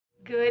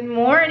Good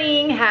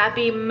morning,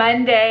 happy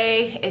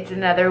Monday. It's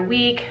another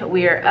week.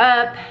 We are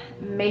up.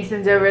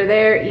 Mason's over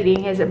there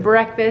eating his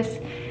breakfast,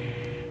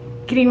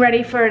 getting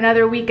ready for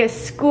another week of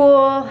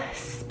school.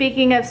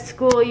 Speaking of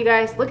school, you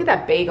guys, look at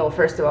that bagel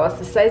first of all. It's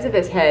the size of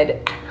his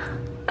head.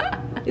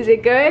 Is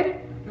it good?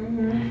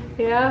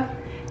 Yeah.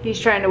 He's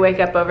trying to wake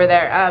up over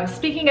there.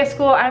 Speaking of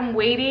school, I'm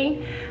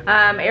waiting.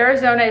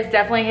 Arizona is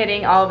definitely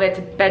hitting all of its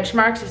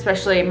benchmarks,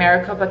 especially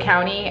Maricopa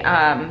County.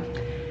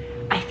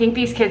 I think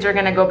these kids are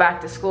gonna go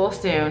back to school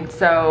soon.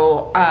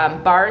 So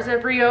bars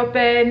have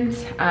reopened,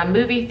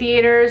 movie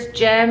theaters,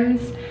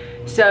 gyms.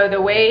 So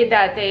the way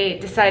that they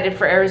decided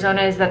for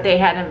Arizona is that they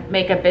had to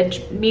meet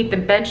the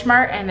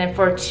benchmark, and then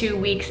for 2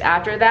 weeks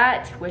after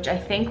that, which I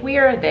think we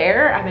are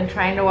there. I've been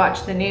trying to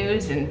watch the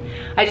news, and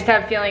I just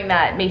have a feeling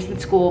that Mason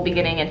School will be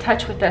getting in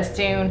touch with us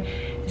soon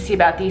to see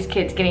about these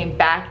kids getting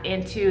back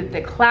into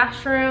the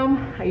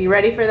classroom. Are you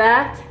ready for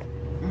that?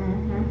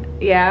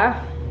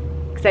 Yeah?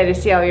 Excited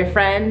to see all your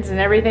friends and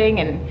everything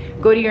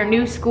and go to your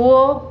new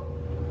school?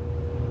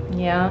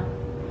 Yeah.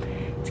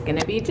 It's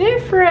gonna be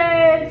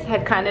different.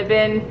 I've kind of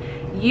been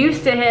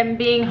used to him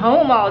being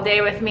home all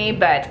day with me,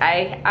 but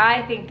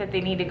I think that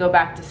they need to go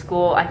back to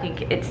school. I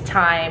think it's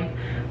time.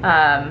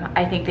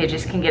 I think they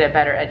just can get a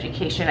better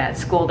education at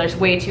school. There's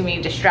way too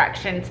many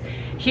distractions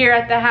here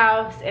at the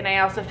house, and I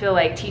also feel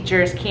like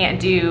teachers can't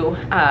do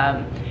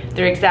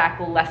their exact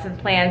lesson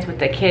plans with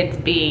the kids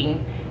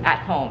being at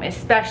home,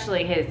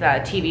 especially his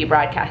TV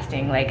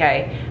broadcasting. Like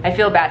I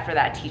feel bad for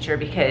that teacher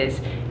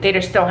because they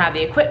just don't have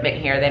the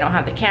equipment here. They don't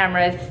have the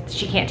cameras.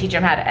 She can't teach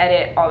them how to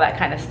edit, all that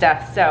kind of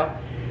stuff. So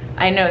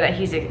I know that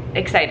he's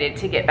excited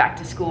to get back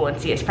to school and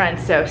see his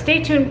friends. So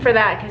stay tuned for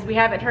that because we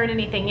haven't heard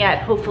anything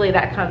yet. Hopefully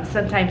that comes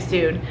sometime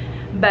soon.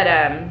 But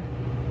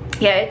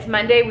yeah, it's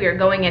Monday. We are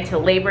going into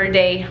Labor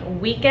Day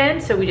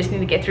weekend, so we just need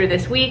to get through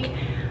this week.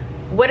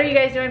 What are you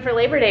guys doing for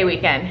Labor Day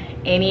weekend?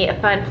 Any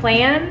fun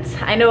plans?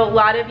 I know a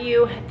lot of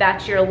you,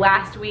 that's your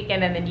last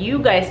weekend and then you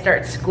guys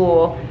start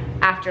school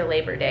after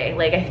Labor Day.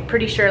 Like I'm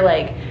pretty sure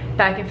like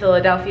back in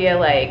Philadelphia,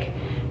 like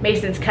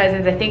Mason's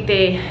cousins, I think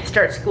they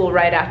start school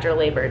right after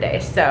Labor Day.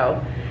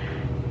 So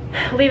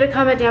leave a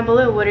comment down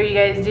below. What are you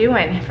guys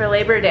doing for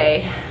Labor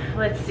Day?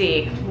 Let's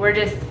see, we're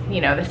just,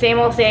 you know, the same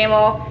old,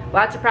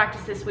 lots of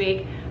practice this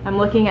week. I'm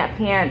looking at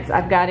pants.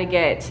 I've got to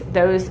get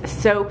those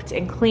soaked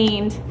and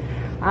cleaned.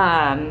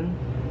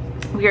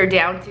 We are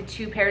down to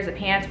 2 pairs of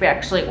pants. We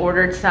actually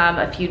ordered some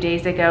a few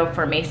days ago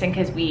for Mason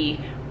because we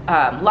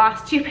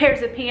lost 2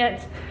 pairs of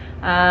pants.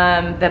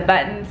 The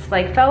buttons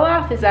like fell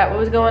off. Is that what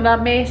was going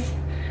on, Mace?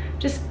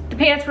 Just the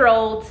pants were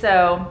old,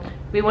 so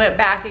we went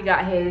back and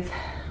got his,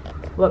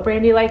 what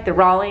brand do you like? The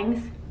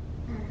Rawlings?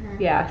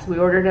 Yeah, so we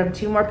ordered him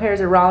 2 more pairs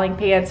of Rawling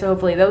pants, so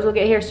hopefully those will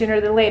get here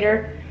sooner than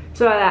later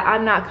so that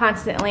I'm not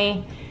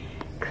constantly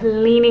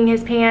cleaning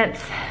his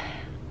pants.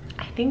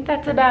 I think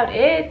that's about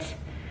it.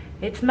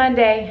 It's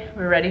Monday.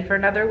 We're ready for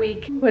another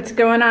week. What's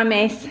going on,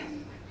 Mace?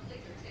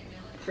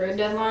 Trade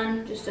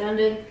deadline just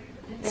ended.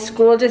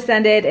 School just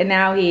ended, and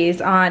now he's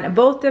on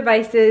both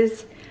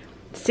devices,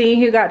 seeing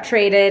who got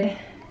traded.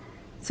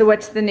 So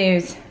what's the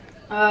news?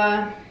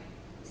 How's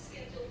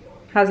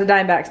the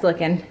Dimebacks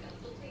looking?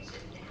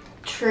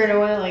 Trade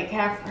away like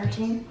half our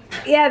team.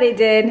 Yeah, they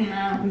did.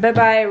 No.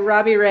 Bye-bye,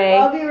 Robbie Ray.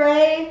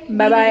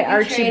 Bye-bye,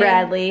 Archie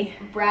Bradley.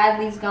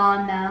 Bradley's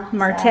gone now.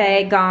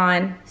 Marte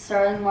gone.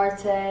 Starling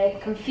Marte.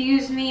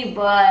 Confused me,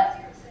 but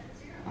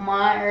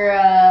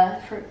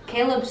for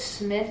Caleb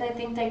Smith, I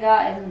think they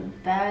got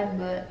isn't bad,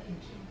 but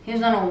he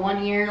was on a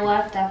 1 year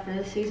left after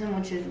the season,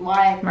 which is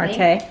why I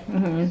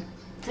think.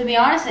 To be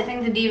honest, I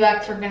think the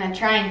D-backs are going to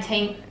try and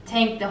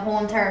tank the whole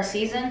entire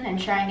season and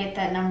try and get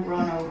that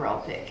 #1 overall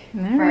pick.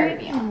 All right,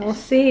 to be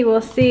honest.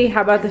 We'll see.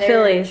 How about the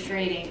Phillies?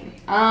 Trading.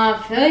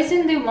 Phillies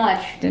didn't do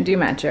much. Didn't do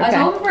much, okay. I was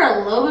hoping for a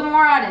little bit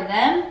more out of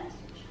them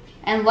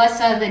and less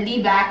out of the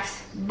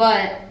D-backs,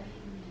 but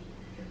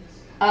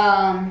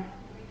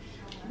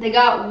they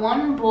got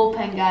 1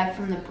 bullpen guy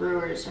from the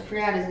Brewers. I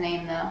forgot his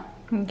name though.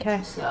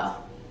 Okay. So.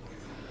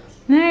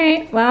 All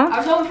right, well. I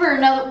was hoping for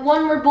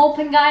one more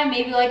bullpen guy,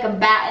 maybe like a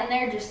bat in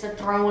there just to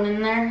throw one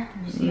in there,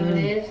 see what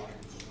it is.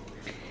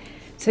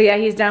 So yeah,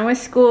 he's done with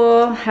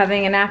school,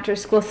 having an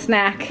after-school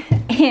snack,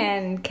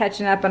 and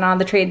catching up on all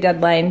the trade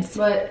deadlines.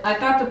 But I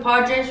thought the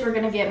Padres were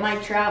gonna get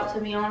Mike Trout,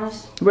 to be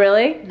honest.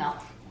 Really? No.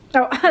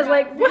 Oh, I was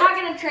like, what? We're not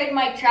gonna trade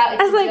Mike Trout.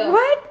 It's I was like, joke.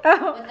 what?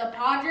 Oh. But the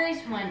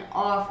Padres went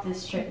off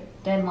this trade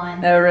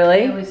deadline. Oh,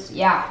 really? It was,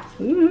 yeah.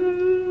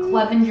 Ooh.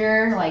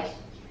 Clevenger, like,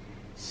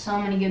 so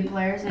many good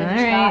players. All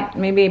right,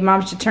 maybe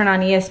Mom should turn on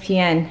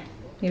ESPN.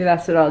 Maybe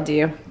that's what I'll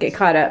do. Get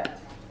caught up.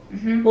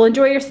 Well,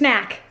 enjoy your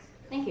snack.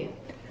 Thank you.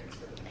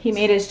 He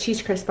made his cheese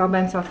crisp all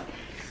by himself.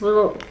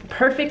 Little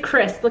perfect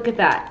crisp. Look at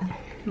that.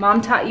 Mom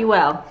taught you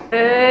well.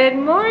 Good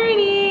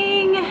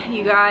morning,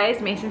 you guys.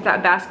 Mason's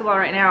at basketball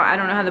right now. I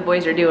don't know how the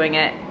boys are doing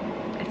it.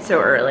 It's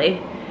so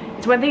early.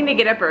 It's one thing to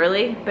get up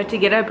early, but to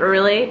get up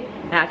early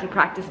and have to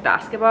practice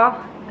basketball,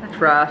 that's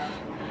rough.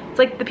 It's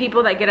like the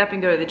people that get up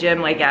and go to the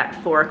gym like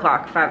at 4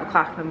 o'clock, 5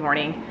 o'clock in the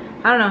morning.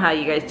 I don't know how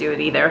you guys do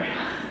it either.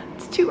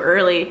 It's too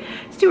early.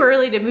 It's too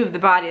early to move the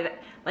body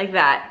like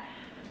that.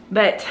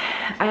 But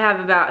I have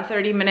about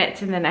 30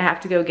 minutes and then I have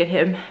to go get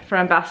him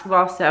from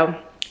basketball. So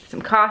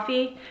some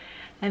coffee.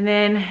 And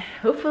then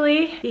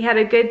hopefully he had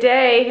a good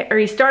day, or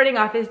he's starting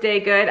off his day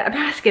good at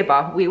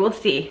basketball. We will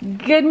see.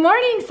 Good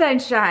morning,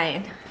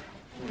 sunshine.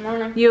 Good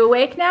morning. You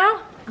awake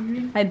now?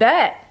 Mm-hmm. I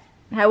bet.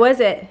 How was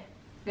it?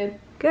 Good.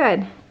 Good.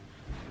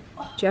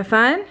 Did you have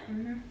fun?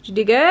 Mm-hmm. Did you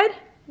do good?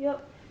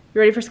 Yep. You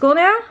ready for school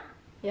now?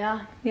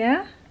 Yeah.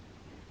 Yeah?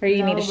 Or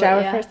you need a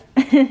shower first?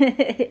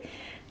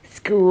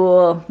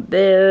 School.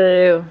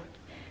 Boo.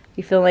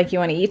 You feel like you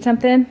want to eat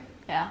something?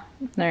 Yeah.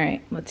 All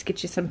right, let's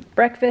get you some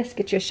breakfast,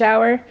 get you a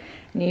shower,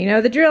 and you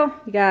know the drill.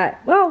 You got,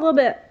 well, a little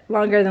bit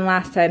longer than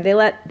last time. They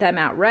let them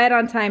out right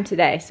on time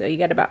today, so you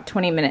got about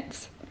 20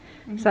 minutes.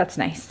 So that's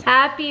nice.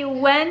 Happy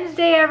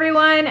Wednesday,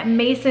 everyone.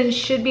 Mason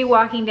should be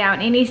walking down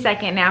any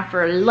second now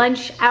for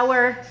lunch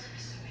hour.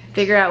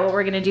 Figure out what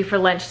we're gonna do for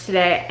lunch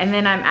today, and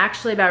then I'm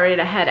actually about ready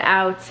to head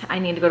out. I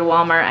need to go to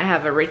Walmart. I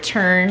have a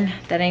return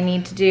that I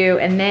need to do,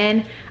 and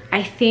then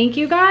I think,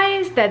 you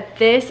guys, that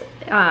this,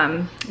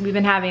 we've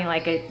been having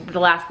like the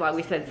last vlog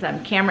we said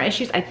some camera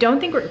issues. I don't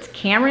think it's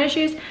camera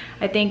issues.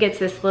 I think it's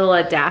this little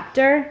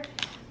adapter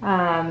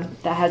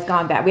that has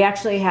gone bad. We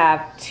actually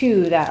have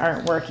 2 that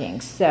aren't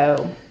working.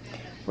 So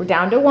we're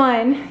down to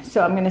 1.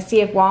 So I'm gonna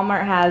see if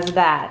Walmart has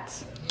that.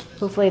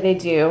 Hopefully they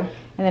do.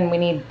 And then we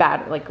need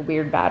like a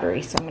weird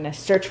battery. So I'm gonna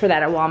search for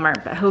that at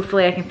Walmart, but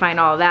hopefully I can find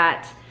all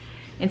that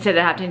instead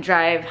of having to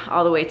drive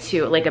all the way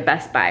to like a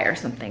Best Buy or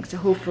something. So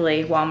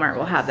hopefully Walmart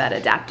will have that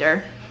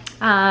adapter.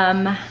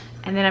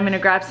 And then I'm gonna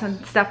grab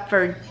some stuff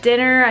for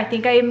dinner. I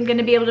think I'm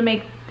gonna be able to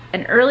make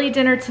an early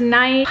dinner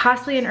tonight,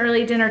 possibly an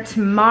early dinner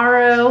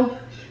tomorrow,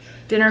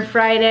 dinner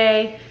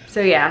Friday.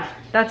 So yeah,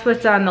 that's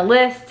what's on the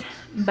list.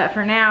 But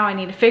for now, I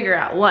need to figure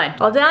out one.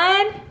 All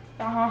done?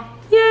 Uh-huh.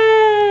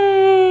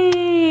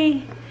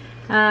 Yay!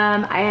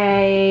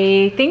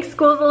 I think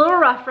school's a little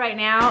rough right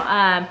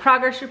now.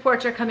 Progress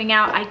reports are coming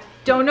out. I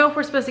don't know if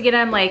we're supposed to get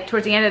them like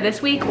towards the end of this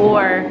week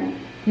or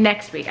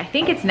next week. I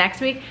think it's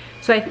next week.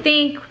 So I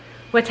think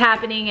what's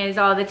happening is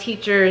all the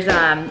teachers,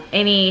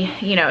 any,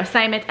 you know,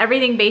 assignments,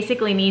 everything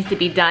basically needs to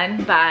be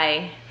done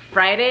by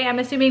Friday, I'm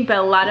assuming, but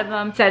a lot of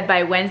them said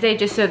by Wednesday,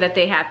 just so that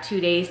they have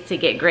 2 days to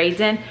get grades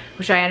in,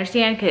 which I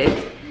understand,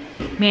 because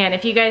man,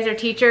 if you guys are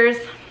teachers,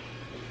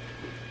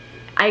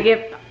 I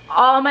give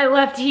all my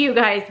love to you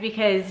guys,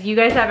 because you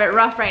guys have it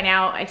rough right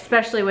now,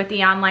 especially with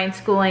the online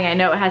schooling. I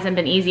know it hasn't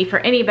been easy for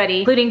anybody,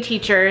 including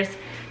teachers.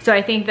 So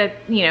I think that,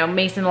 you know,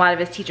 Mason, a lot of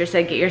his teachers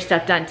said, get your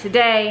stuff done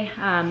today.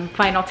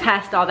 Final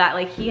test, all that.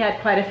 Like, he had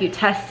quite a few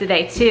tests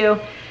today too.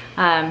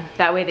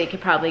 That way they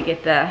could probably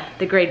get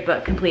the grade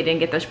book completed and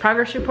get those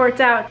progress reports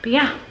out. But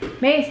yeah,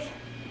 Mace,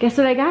 guess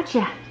what I got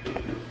you?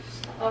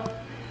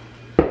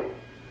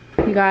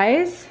 You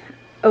guys,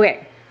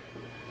 okay.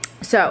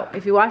 So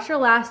if you watched our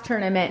last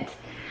tournament,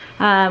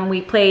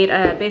 we played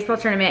a baseball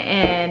tournament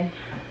in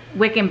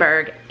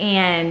Wickenburg,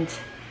 and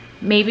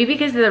maybe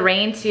because of the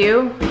rain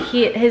too,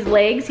 his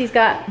legs, he's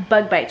got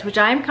bug bites, which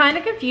I'm kind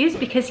of confused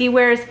because he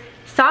wears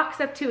socks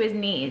up to his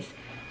knees.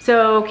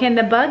 So can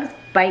the bugs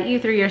bite you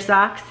through your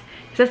socks?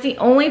 Because that's the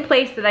only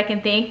place that I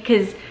can think,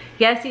 because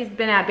yes, he's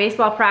been at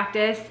baseball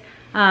practice,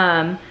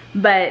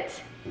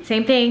 but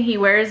same thing, he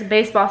wears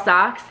baseball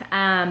socks.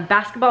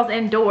 Basketball's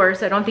indoors,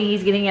 so I don't think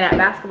he's getting it at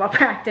basketball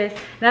practice.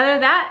 And other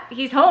than that,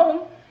 he's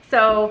home.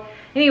 So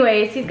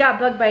anyways, he's got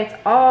bug bites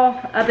all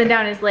up and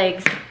down his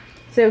legs.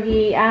 So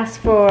he asked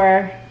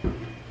for,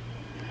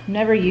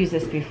 never used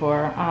this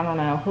before, I don't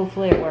know,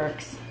 hopefully it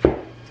works. So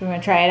we're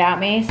gonna try it out,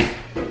 Mace.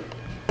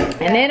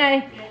 And then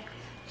I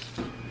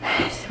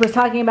was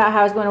talking about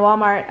how I was going to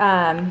Walmart.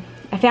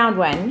 I found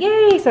one,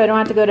 yay, so I don't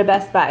have to go to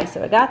Best Buy.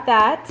 So I got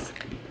that,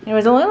 and it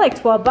was only like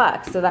 12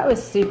 bucks, so that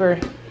was super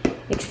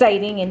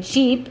exciting and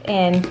cheap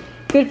and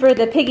good for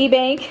the piggy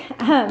bank.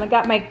 I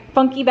got my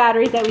funky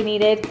batteries that we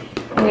needed,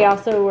 and we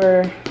also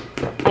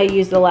I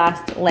used the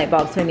last light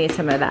bulb, so I need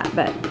some of that.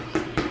 But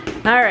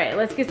all right,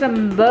 let's get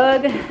some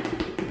bug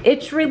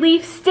itch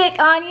relief stick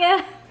on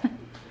you.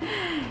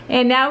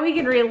 And now we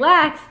can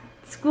relax.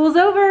 School's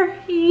over,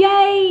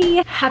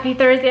 yay! Happy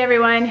Thursday,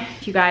 everyone.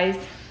 You guys,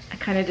 I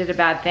kind of did a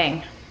bad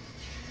thing.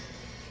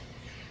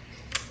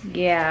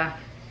 Yeah,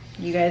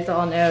 you guys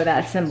all know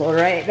that symbol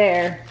right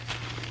there.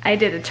 I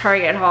did a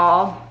Target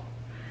haul.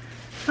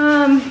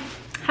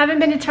 Haven't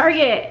been to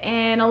Target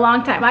in a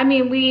long time. I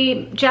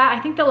mean, I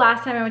think the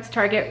last time I went to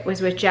Target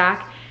was with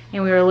Jack,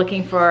 and we were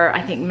looking for,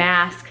 I think,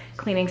 masks,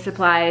 cleaning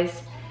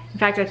supplies. In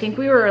fact, I think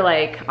we were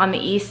like on the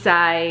east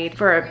side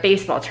for a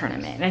baseball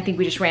tournament, and I think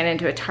we just ran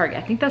into a Target.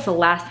 I think that's the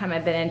last time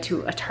I've been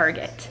into a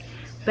Target.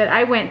 But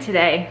I went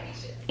today,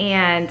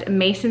 and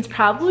Mason's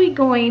probably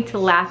going to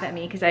laugh at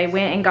me because I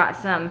went and got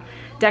some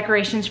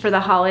decorations for the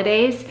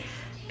holidays,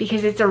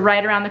 because it's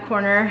right around the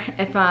corner.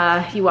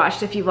 If you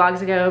watched a few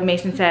vlogs ago,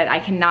 Mason said I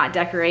cannot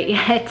decorate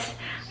yet.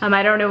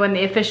 I don't know when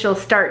the official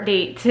start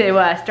date to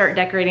start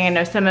decorating. I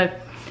know some of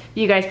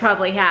you guys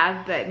probably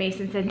have, but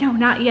Mason said, no,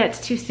 not yet,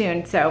 it's too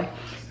soon. So,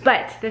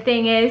 but the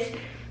thing is,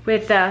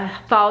 with the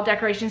fall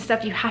decoration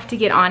stuff, you have to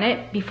get on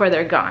it before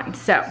they're gone.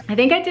 So I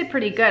think I did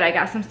pretty good. I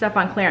got some stuff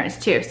on clearance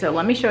too. So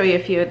let me show you a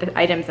few of the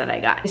items that I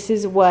got. This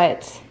is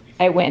what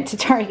I went to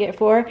Target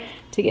for,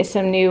 to get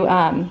some new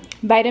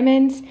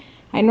vitamins.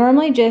 I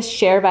normally just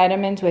share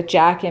vitamins with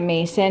Jack and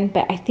Mason,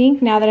 but I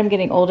think now that I'm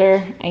getting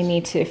older, I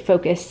need to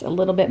focus a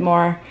little bit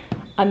more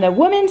on the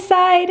women's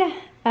side.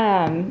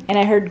 And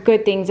I heard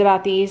good things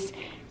about these.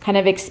 Kind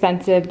of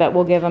expensive, but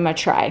we'll give them a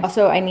try.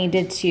 Also, I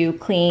needed to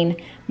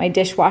clean my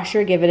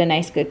dishwasher, give it a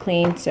nice good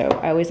clean, so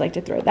I always like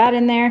to throw that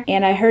in there.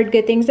 And I heard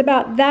good things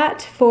about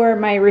that for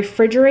my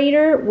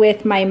refrigerator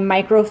with my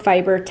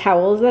microfiber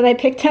towels that I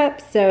picked up,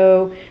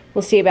 so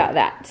we'll see about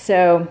that.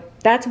 So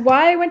that's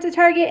why I went to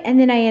Target, and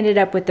then I ended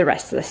up with the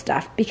rest of the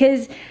stuff,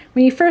 because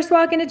when you first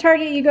walk into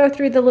Target, you go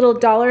through the little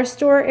dollar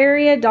store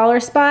area, dollar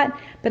spot,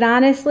 but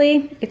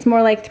honestly, it's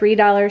more like $3,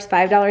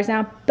 $5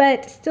 now,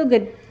 but still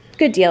good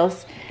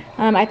deals.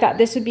 I thought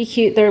this would be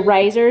cute. They're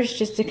risers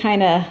just to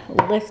kind of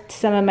lift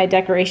some of my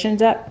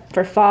decorations up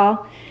for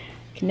fall.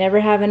 Can never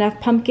have enough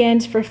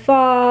pumpkins for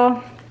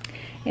fall.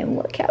 And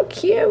look how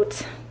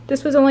cute.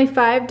 This was only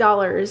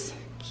 $5.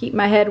 Keep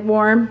my head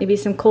warm. Maybe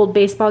some cold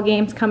baseball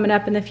games coming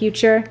up in the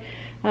future.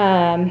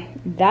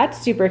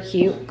 That's super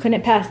cute.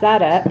 Couldn't pass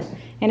that up.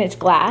 And it's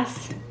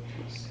glass.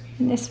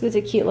 And this was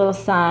a cute little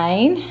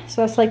sign.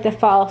 So that's like the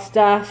fall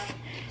stuff.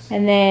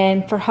 And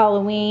then for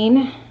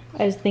Halloween,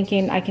 I was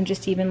thinking I can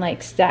just even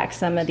like stack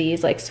some of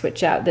these, like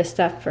switch out this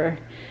stuff for,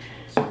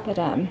 but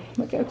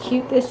look how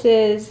cute this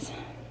is.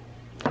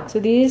 So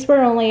these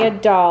were only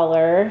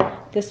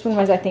 $1. This one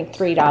was, I think,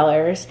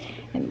 $3.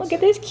 And look at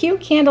this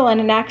cute candle,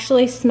 and it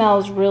actually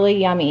smells really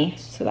yummy.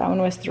 So that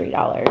one was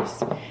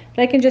 $3.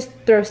 But I can just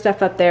throw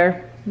stuff up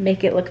there,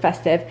 make it look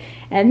festive.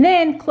 And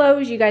then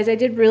clothes, you guys, I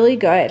did really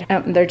good.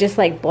 They're just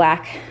like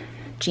black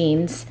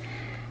jeans.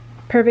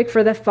 Perfect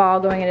for the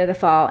fall, going into the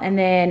fall. And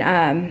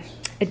then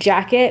a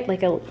jacket, I've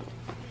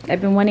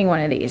been wanting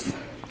one of these.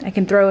 I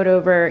can throw it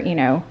over, you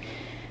know,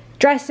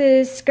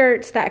 dresses,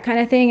 skirts, that kind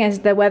of thing as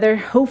the weather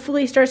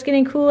hopefully starts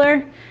getting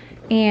cooler.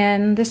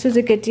 And this was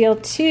a good deal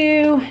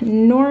too.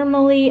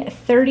 Normally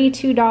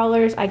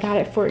 $32, I got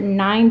it for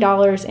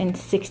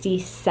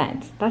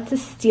 $9.60. That's a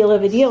steal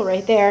of a deal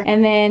right there.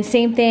 And then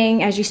same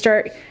thing as you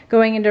start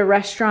going into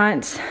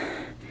restaurants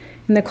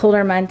in the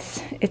colder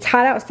months. It's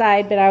hot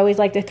outside, but I always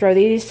like to throw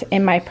these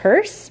in my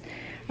purse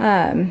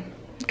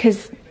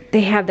because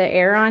they have the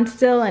air on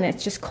still, and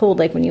it's just cold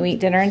like when you eat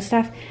dinner and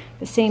stuff.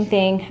 The same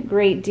thing,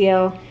 great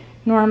deal.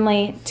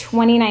 Normally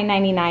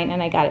 $29.99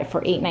 and I got it for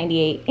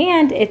 $8.98,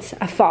 and it's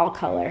a fall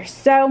color.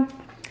 So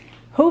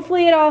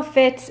hopefully it all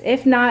fits.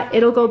 If not,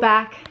 it'll go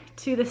back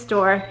to the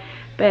store.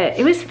 But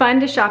it was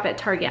fun to shop at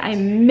Target. I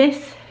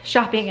miss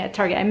shopping at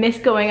Target. I miss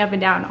going up and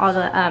down all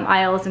the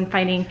aisles and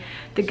finding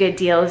the good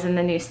deals and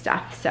the new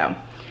stuff. So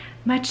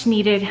much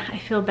needed. I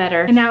feel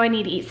better. And now I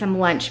need to eat some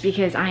lunch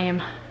because I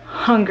am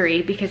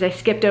hungry because I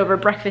skipped over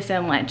breakfast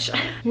and lunch.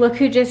 Look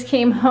who just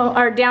came home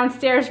or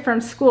downstairs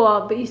from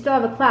school, but you still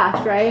have a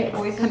class, right?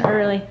 It's kind of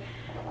early.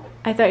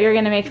 I thought you were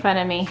gonna make fun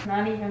of me.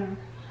 Not even.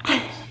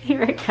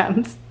 Here it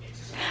comes.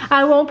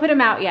 I won't put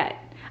them out yet.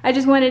 I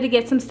just wanted to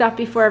get some stuff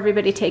before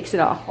everybody takes it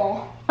off.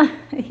 Oh.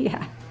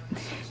 Yeah.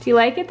 Do you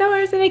like it though, or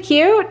isn't it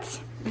cute?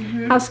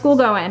 Mm-hmm. How's school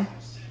going?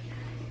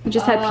 You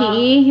just had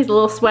PE? He's a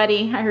little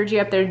sweaty. I heard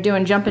you up there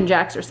doing jumping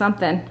jacks or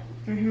something.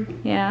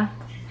 Mm-hmm. Yeah.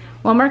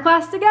 One more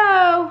class to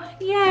go.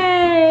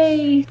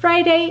 Yay!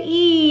 Friday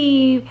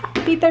Eve.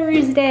 Happy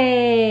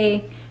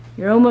Thursday.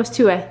 You're almost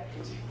to a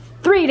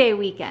 3-day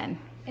weekend.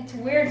 It's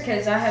weird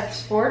because I have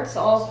sports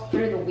all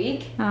through the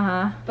week.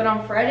 But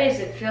on Fridays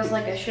it feels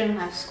like I shouldn't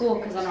have school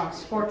because I don't have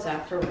sports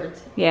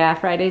afterwards. Yeah,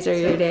 Fridays are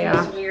your day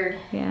off. It's weird.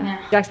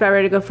 Yeah. Jack's about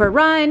ready to go for a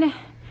run.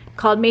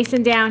 Called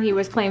Mason down. He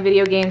was playing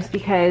video games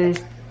because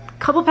a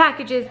couple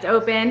packages to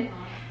open.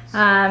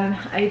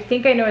 I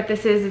think I know what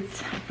this is.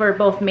 It's for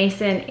both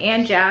Mason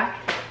and Jack.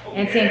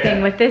 And same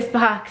thing with this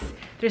box.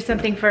 There's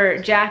something for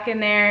Jack in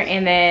there,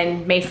 and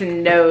then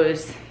Mason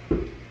knows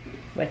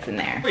what's in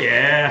there. Oh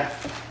yeah.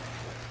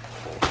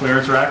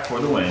 Clearance rack for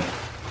the win.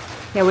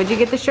 Yeah, what'd you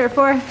get the shirt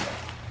for?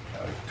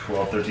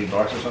 12, 13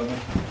 bucks or something.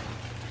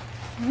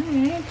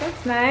 Alright,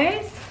 that's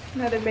nice.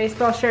 Another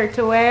baseball shirt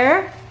to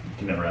wear. You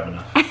can never have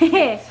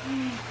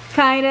enough.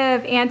 Kind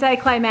of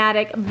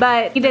anticlimactic,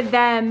 but he did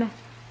them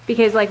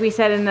because like we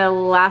said in the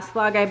last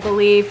vlog, I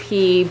believe,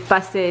 he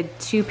busted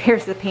 2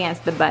 pairs of pants,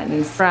 the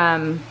buttons,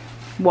 from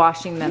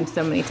washing them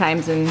so many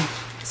times and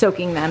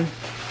soaking them.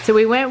 So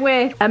we went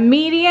with a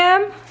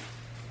medium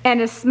and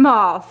a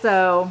small.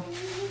 So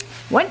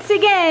once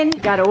again,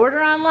 gotta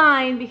order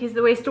online because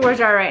the way stores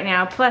are right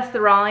now, plus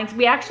the Rawlings.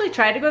 We actually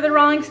tried to go to the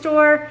Rawlings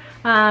store.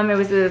 It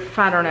was,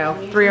 I don't know,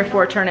 3 or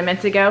 4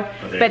 tournaments ago,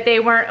 but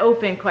they weren't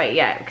open quite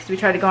yet because we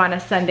tried to go on a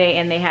Sunday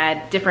and they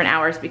had different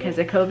hours because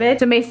of COVID.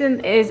 So Mason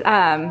is,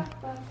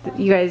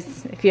 you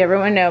guys, if you ever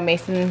want to know,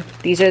 Mason,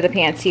 these are the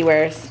pants he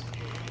wears.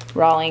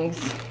 Rawlings.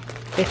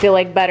 They feel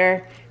like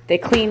butter. They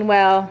clean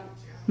well.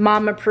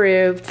 Mom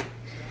approved.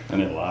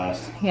 And it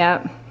lasts.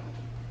 Yep.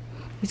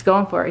 He's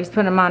going for it. He's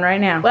putting them on right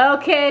now. Well,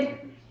 kid,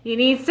 You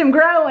need some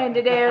growing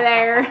to do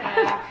there.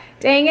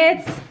 Dang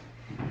it.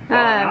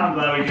 Well, I'm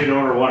glad we did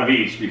order one of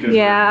each because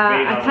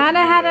yeah, I kind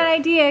of had an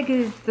idea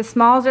because the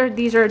smalls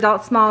these are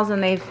adult smalls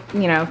and they've,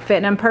 you know,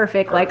 fitting them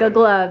perfect like a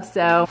glove,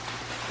 so.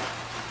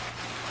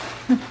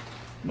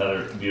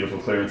 Another beautiful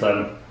clearance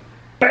item.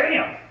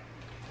 Bam!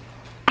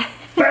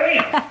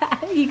 Bam!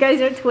 You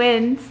guys are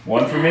twins.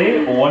 One for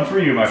me, one for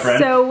you, my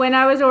friend. So when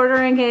I was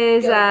ordering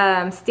his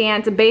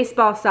Stance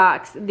baseball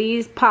socks,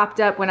 these popped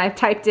up when I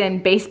typed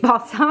in baseball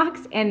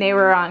socks and they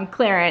were on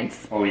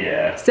clearance. Oh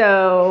yeah.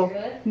 So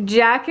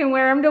Jack can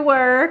wear them to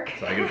work.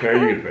 So I can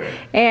pair, you can pair.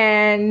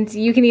 And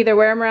you can either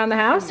wear them around the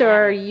house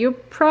or you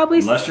probably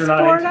Unless you're not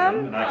sport into them.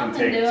 them, and I can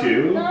take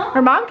two. No.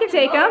 Or mom can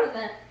take them.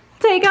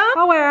 Take them.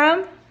 I'll wear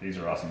them. These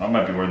are awesome. I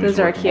might be wearing these. Those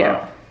are cute.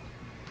 Tomorrow.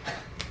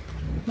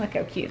 Look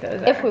how cute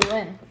those are. If we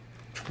win.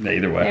 Yeah,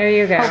 either way. There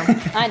you go.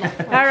 I know.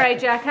 All right,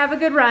 Jack, have a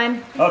good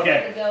run.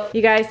 Okay.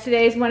 You guys,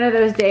 today's one of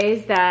those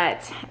days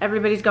that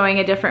everybody's going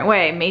a different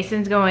way.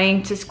 Mason's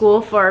going to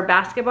school for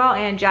basketball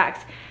and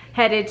Jack's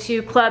headed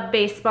to club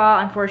baseball.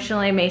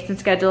 Unfortunately, Mason's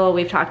schedule,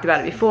 we've talked about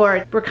it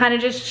before. We're kind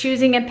of just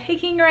choosing and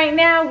picking right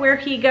now where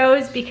he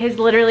goes because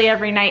literally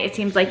every night it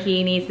seems like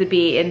he needs to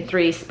be in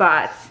 3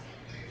 spots.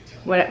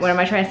 What am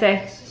I trying to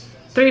say?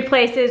 3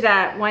 places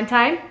at one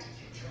time?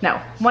 No,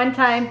 one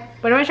time.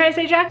 What am I trying to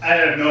say, Jack? I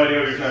have no idea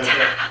what you're trying to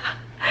say.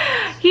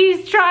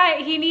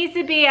 He needs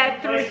to be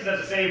at 3 places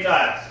at the same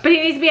time. But he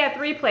needs to be at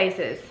 3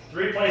 places.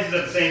 3 places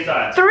at the same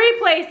time. 3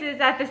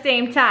 places at the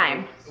same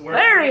time.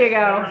 There you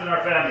go. Members in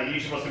our family,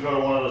 each of us to go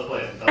to one of those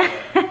places.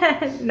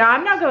 No,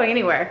 I'm not going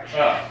anywhere.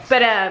 Oh.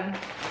 But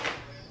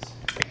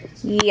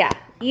yeah,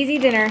 easy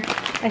dinner.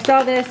 I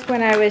saw this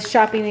when I was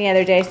shopping the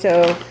other day,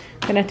 so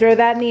I'm gonna throw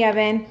that in the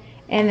oven.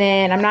 And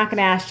then I'm not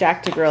gonna ask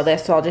Jack to grill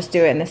this, so I'll just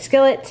do it in the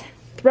skillet.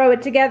 Throw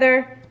it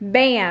together,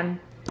 bam.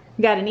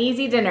 Got an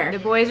easy dinner. The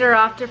boys are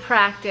off to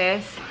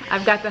practice.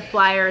 I've got the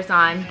Flyers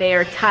on. They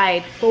are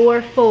tied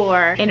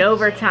 4-4 in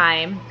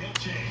overtime.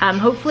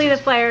 Hopefully the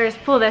Flyers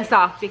pull this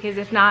off because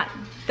if not,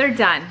 they're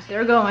done.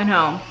 They're going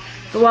home.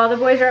 But while the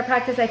boys are at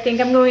practice, I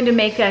think I'm going to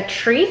make a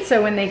treat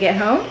so when they get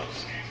home.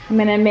 I'm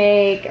gonna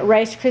make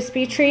Rice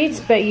Krispie treats,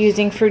 but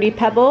using Fruity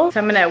Pebbles. So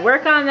I'm gonna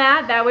work on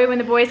that. That way when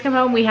the boys come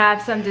home, we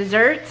have some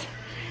dessert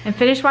and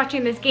finish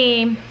watching this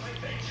game.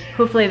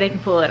 Hopefully they can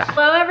pull it off.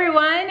 Hello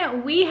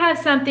everyone, we have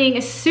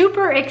something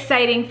super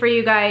exciting for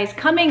you guys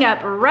coming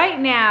up right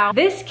now.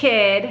 This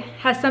kid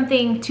has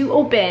something to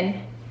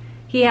open.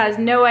 He has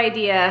no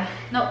idea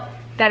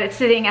that it's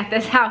sitting at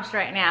this house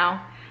right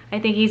now. I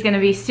think he's gonna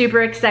be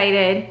super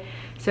excited.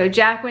 So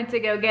Jack went to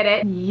go get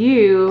it.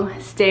 You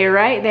stay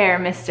right there,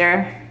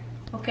 mister.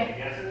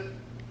 Okay.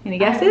 Any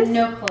guesses?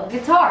 No clue.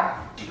 Guitar.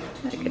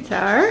 A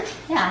guitar?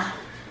 Yeah.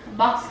 A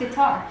box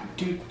guitar.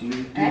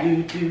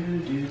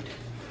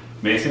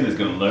 Mason is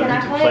going to learn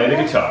Can to I play the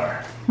play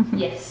guitar.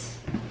 Yes.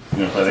 You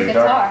going to play the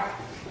guitar?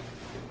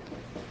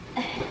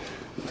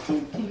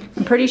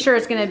 I'm pretty sure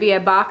it's gonna be a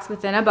box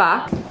within a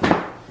box.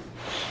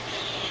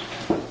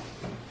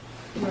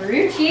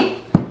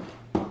 Marucci.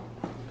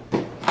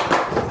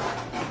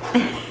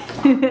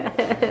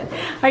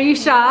 Are you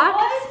shocked?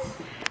 What?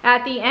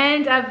 At the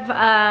end of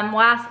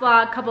last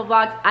vlog, couple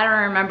vlogs, I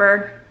don't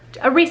remember,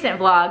 a recent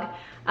vlog,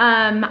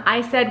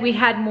 I said we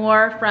had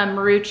more from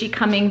Marucci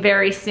coming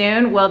very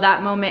soon. Well,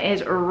 that moment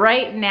is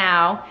right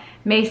now.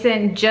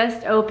 Mason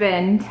just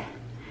opened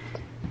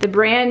the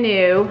brand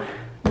new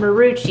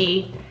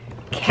Marucci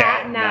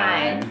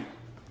CAT9.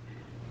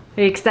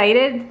 Are you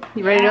excited?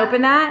 You ready to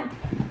open that?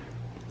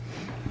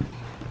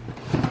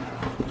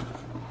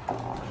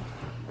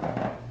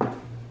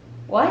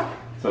 What?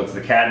 So it's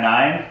the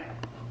CAT9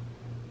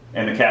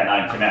 and the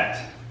CAT9 Connect.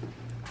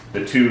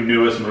 The 2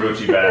 newest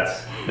Marucci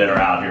bats that are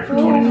out here for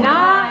 2021.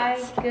 Not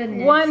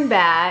one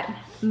bat,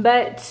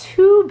 but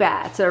 2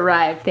 bats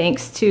arrived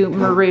thanks to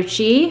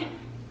Marucci.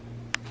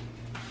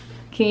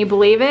 Can you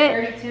believe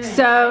it? 32.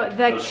 So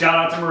shout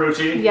out to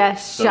Marucci.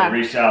 Yes, so they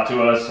reached out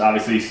to us.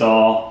 Obviously, you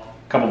saw a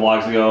couple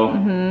vlogs ago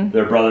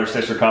their brother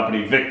sister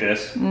company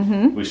Victus.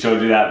 We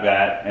showed you that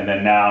bat, and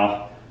then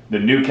now the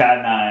new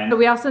CAT9. But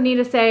we also need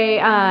to say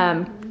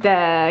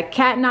the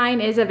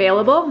CAT9 is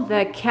available.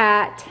 The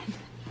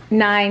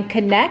CAT9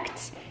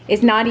 Connect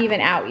is not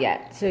even out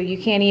yet, so you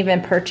can't even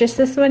purchase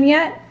this one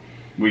yet.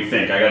 We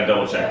think. I gotta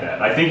double check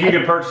that. I think you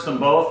can purchase them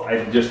both.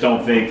 I just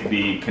don't think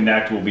the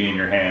Connect will be in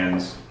your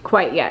hands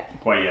quite yet.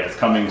 It's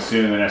coming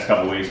soon in the next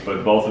couple weeks,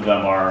 but both of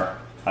them are,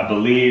 I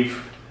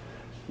believe,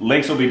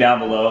 links will be down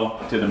below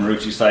to the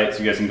Marucci site, so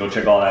you guys can go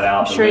check all that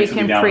out. I'm sure you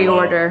can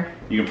pre-order.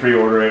 You can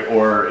pre-order it,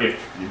 or if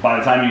by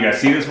the time you guys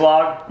see this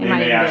vlog, they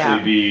may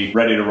actually be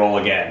ready to roll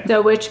again.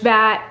 So which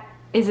bat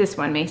is this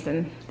one,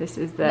 Mason? This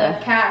is the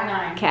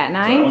CAT9. So that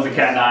CAT9? one's the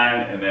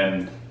CAT9, and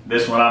then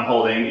this one I'm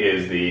holding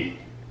is the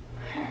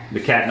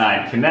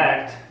CAT9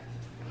 Connect.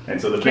 And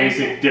so the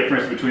basic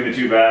difference between the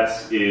 2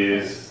 bats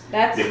is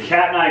the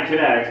CAT9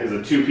 Connect is a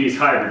 2-piece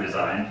hybrid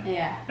design.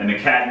 Yeah. And the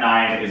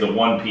CAT9 is a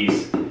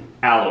 1-piece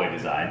alloy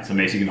design. So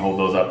Mason, you can hold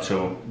those up,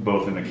 show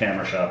both in the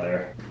camera shot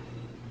there.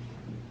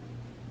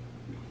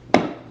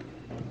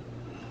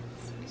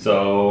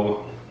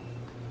 So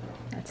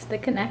That's the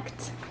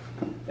Connect.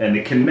 And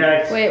the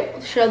Connect.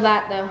 Wait, show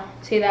that though.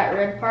 See that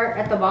red part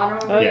at the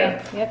bottom? Oh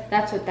yeah. Yep.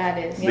 That's what that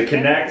is. The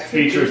Connect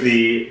features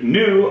the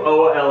new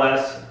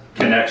OLS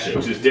connection,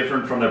 which is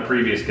different from the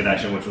previous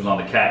connection, which was on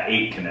the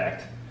CAT9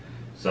 Connect.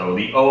 So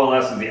the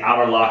OLS is the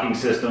outer locking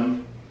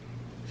system.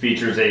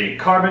 Features a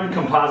carbon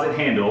composite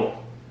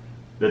handle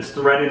that's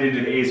threaded into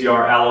the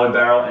AZR alloy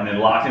barrel and then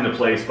locked into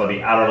place by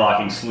the outer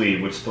locking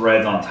sleeve, which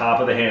threads on top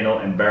of the handle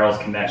and barrel's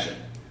connection.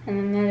 And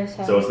then notice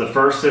how So it's the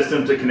first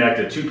system to connect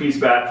a two-piece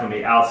bat from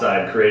the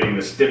outside, creating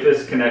the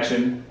stiffest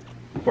connection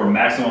for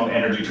maximum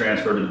energy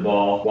transfer to the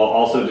ball, while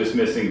also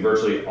dismissing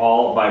virtually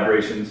all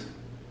vibrations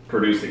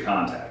produced at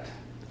contact.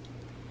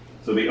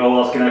 So the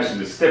OLS connection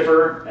is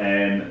stiffer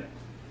and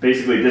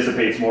basically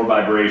dissipates more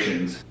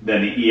vibrations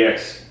than the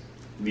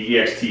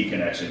EXT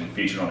connection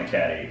featured on the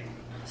CAT9.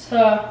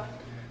 So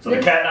the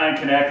CAT9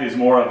 Connect is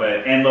more of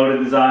an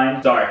end-loaded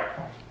design. Sorry.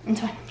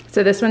 It's fine.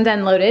 So this one's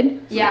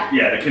end-loaded? Yeah.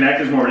 Yeah, the Connect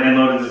is more of an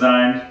end-loaded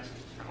design.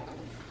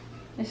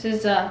 This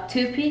is a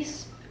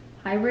 2-piece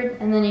hybrid,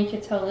 and then you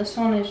can tell this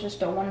one is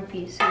just a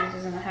 1-piece. It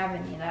doesn't have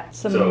any of that.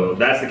 So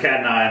that's the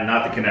CAT9,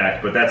 not the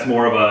Connect, but that's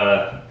more of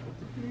a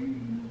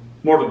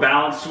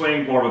balanced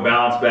swing, more of a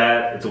balanced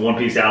bat. It's a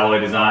 1-piece alloy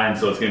design,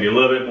 so it's going to be a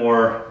little bit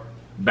more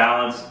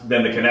balanced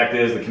than the Connect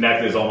is. The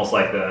Connect is almost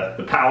like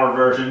the power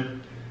version.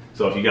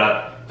 So if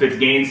it's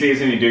gain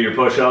season, you do your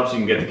push-ups, you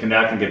can get the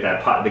Connect and get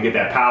that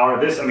power.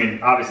 This, I mean,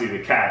 obviously the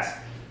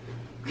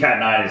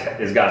CAT9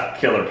 has got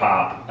killer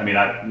pop. I mean,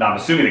 I'm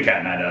assuming the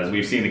CAT9 does.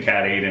 We've seen the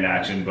CAT8 in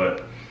action,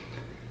 but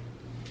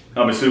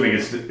I'm assuming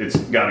it's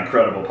got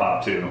incredible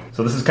pop too.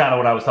 So this is kind of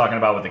what I was talking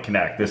about with the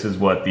Connect. This is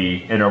what the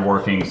inner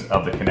workings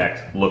of the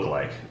Connect look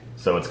like.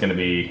 So it's going to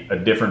be a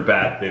different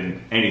bat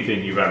than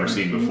anything you've ever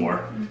seen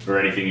before or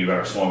anything you've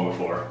ever swung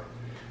before.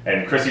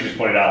 And Chrissy just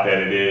pointed out that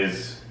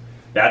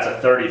that's a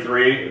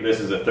 33, this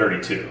is a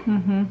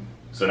 32.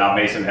 So now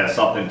Mason has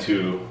something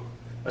to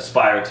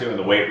aspire to in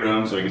the weight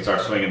room, so he can start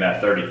swinging that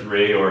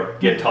 33 or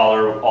get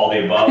taller, all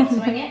the above.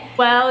 Swing it.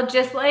 Well,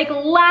 just like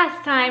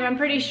last time, I'm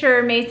pretty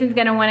sure Mason's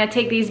gonna wanna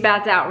take these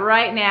bats out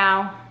right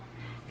now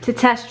to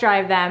test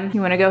drive them.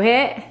 You wanna go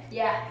hit?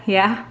 Yeah.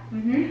 Yeah?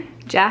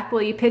 Jack,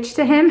 will you pitch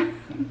to him?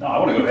 No, I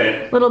want to go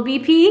hit. Little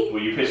BP?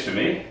 Will you pitch to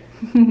me?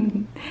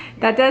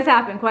 That does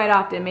happen quite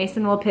often.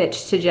 Mason will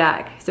pitch to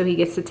Jack, so he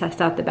gets to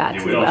test out the bats.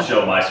 Yeah, we don't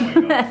show my swing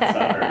though. It's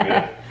not very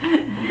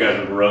good. You guys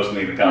would roast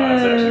me in the comment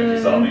section if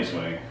you saw me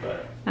swing.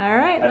 But all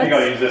right, I think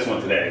I'll use this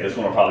one today. This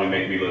one will probably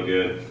make me look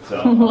good.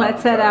 So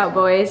let's head out,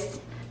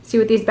 boys. See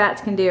what these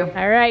bats can do.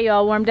 All right, you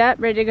all warmed up,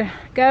 ready to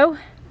go?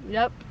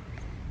 Yep.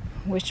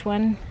 Which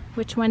one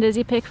does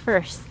he pick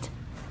first?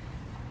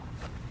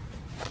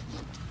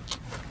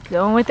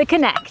 Going with the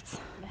Connect.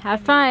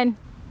 Have fun.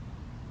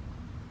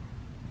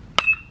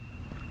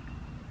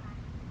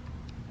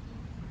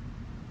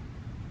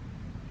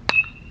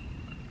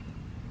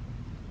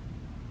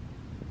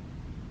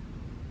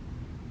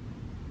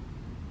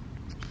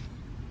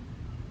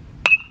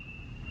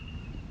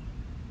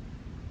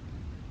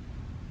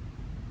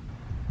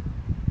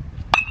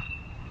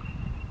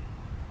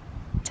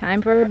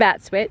 Time for a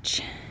bat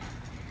switch.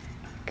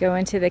 Go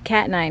into the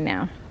CAT9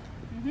 now.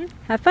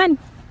 Have fun.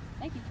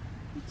 Thank you.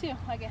 You too,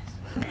 I guess.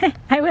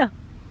 I will.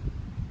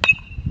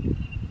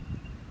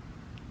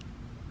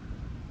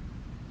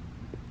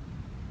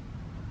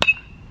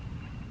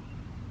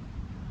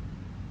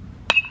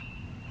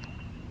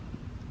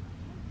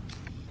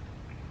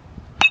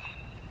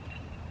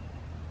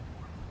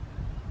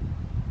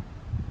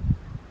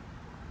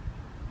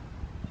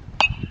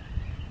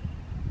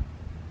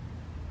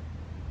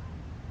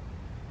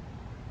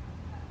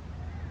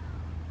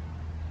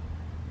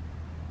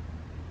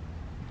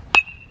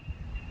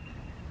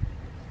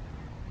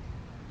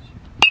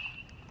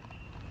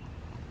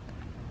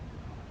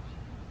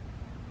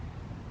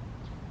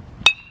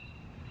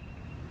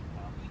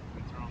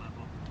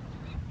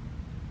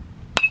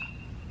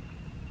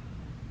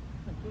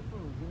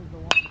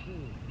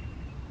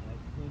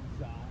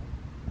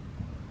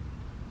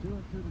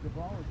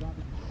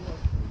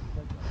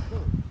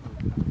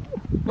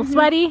 A little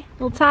sweaty,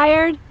 a little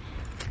tired.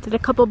 Did a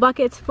couple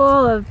buckets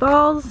full of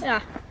balls.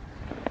 Yeah.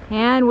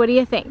 And what do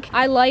you think?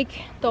 I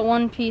like the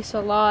 1-piece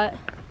a lot.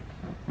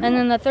 And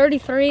then the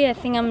 33, I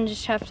think I'm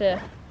just have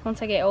to,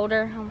 once I get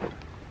older,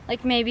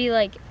 like maybe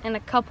like in a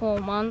couple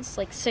of months,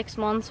 like 6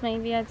 months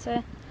maybe I'd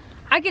say.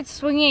 I could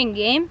swing it in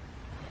game.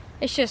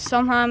 It's just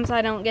sometimes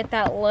I don't get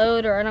that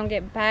load, or I don't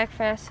get back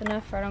fast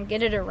enough, or I don't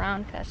get it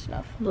around fast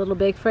enough. A little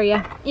big for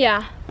you?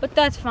 Yeah, but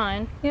that's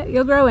fine. Yeah,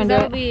 you'll grow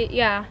into it.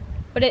 Yeah,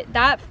 but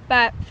that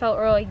bat felt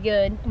really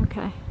good.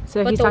 Okay,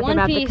 so he's talking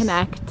about the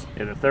Connect.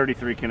 Yeah, the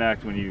 33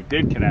 Connect, when you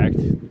did connect,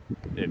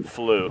 it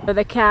flew. For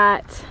the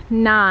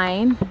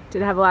CAT9,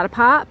 did it have a lot of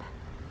pop?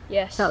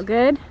 Yes. Felt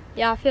good?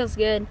 Yeah, it feels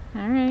good.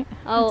 All right,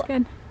 that's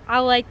good. I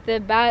like the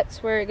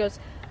bats where it goes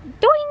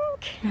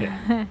doink.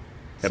 Yeah.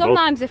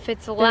 Sometimes if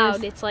it's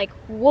loud, it's like,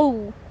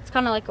 whoa. It's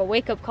kind of like a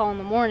wake-up call in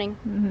the morning.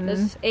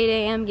 Those 8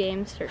 a.m.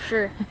 games for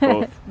sure.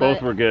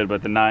 Both were good,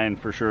 but the 9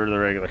 for sure, the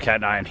regular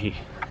CAT9,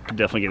 could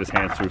definitely get his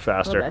hands through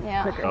faster.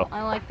 Yeah, So,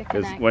 I like the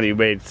because Connect. when he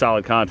made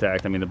solid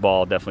contact, I mean, the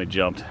ball definitely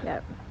jumped.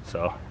 Yep.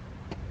 So,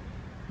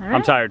 right.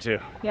 I'm tired too.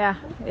 Yeah,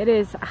 it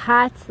is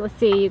hot. Let's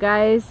see, you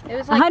guys. It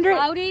was like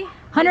cloudy,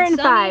 105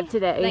 sunny,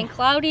 today. then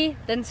cloudy,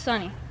 then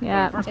sunny.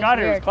 Yeah. When we first got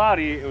here, it was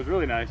cloudy. It was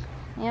really nice.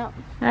 Yep.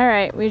 All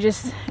right, we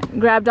just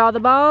grabbed all the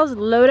balls,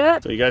 load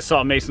up. So you guys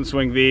saw Mason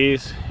swing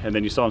these, and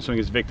then you saw him swing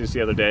his Victus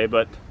the other day,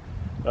 but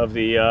of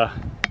the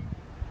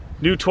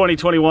new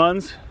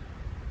 2021s,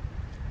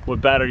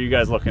 what bat are you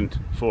guys looking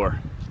for?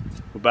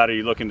 What bat are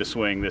you looking to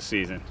swing this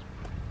season?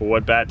 Or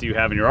what bat do you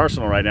have in your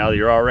arsenal right now that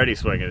you're already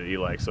swinging that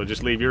you like? So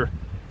just leave your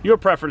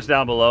preference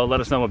down below. Let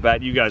us know what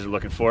bat you guys are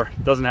looking for.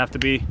 It doesn't have to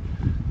be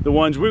the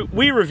ones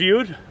we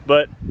reviewed,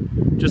 but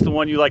just the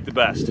one you like the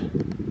best.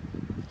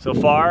 So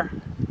far,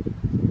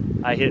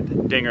 I hit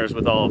dingers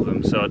with all of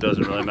them, so it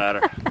doesn't really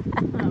matter.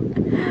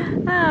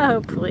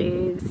 Oh,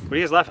 please. What are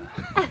you guys laughing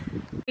at?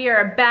 We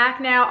are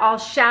back now, all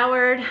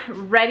showered,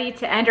 ready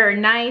to end our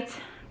night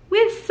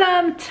with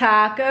some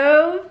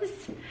tacos.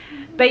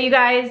 But you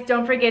guys,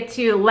 don't forget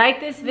to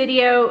like this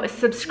video,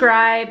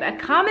 subscribe,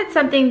 comment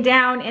something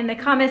down in the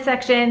comment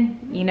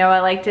section. You know I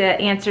like to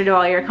answer to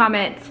all your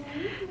comments.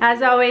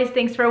 As always,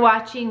 thanks for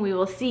watching. We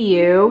will see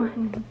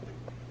you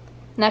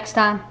next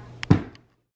time.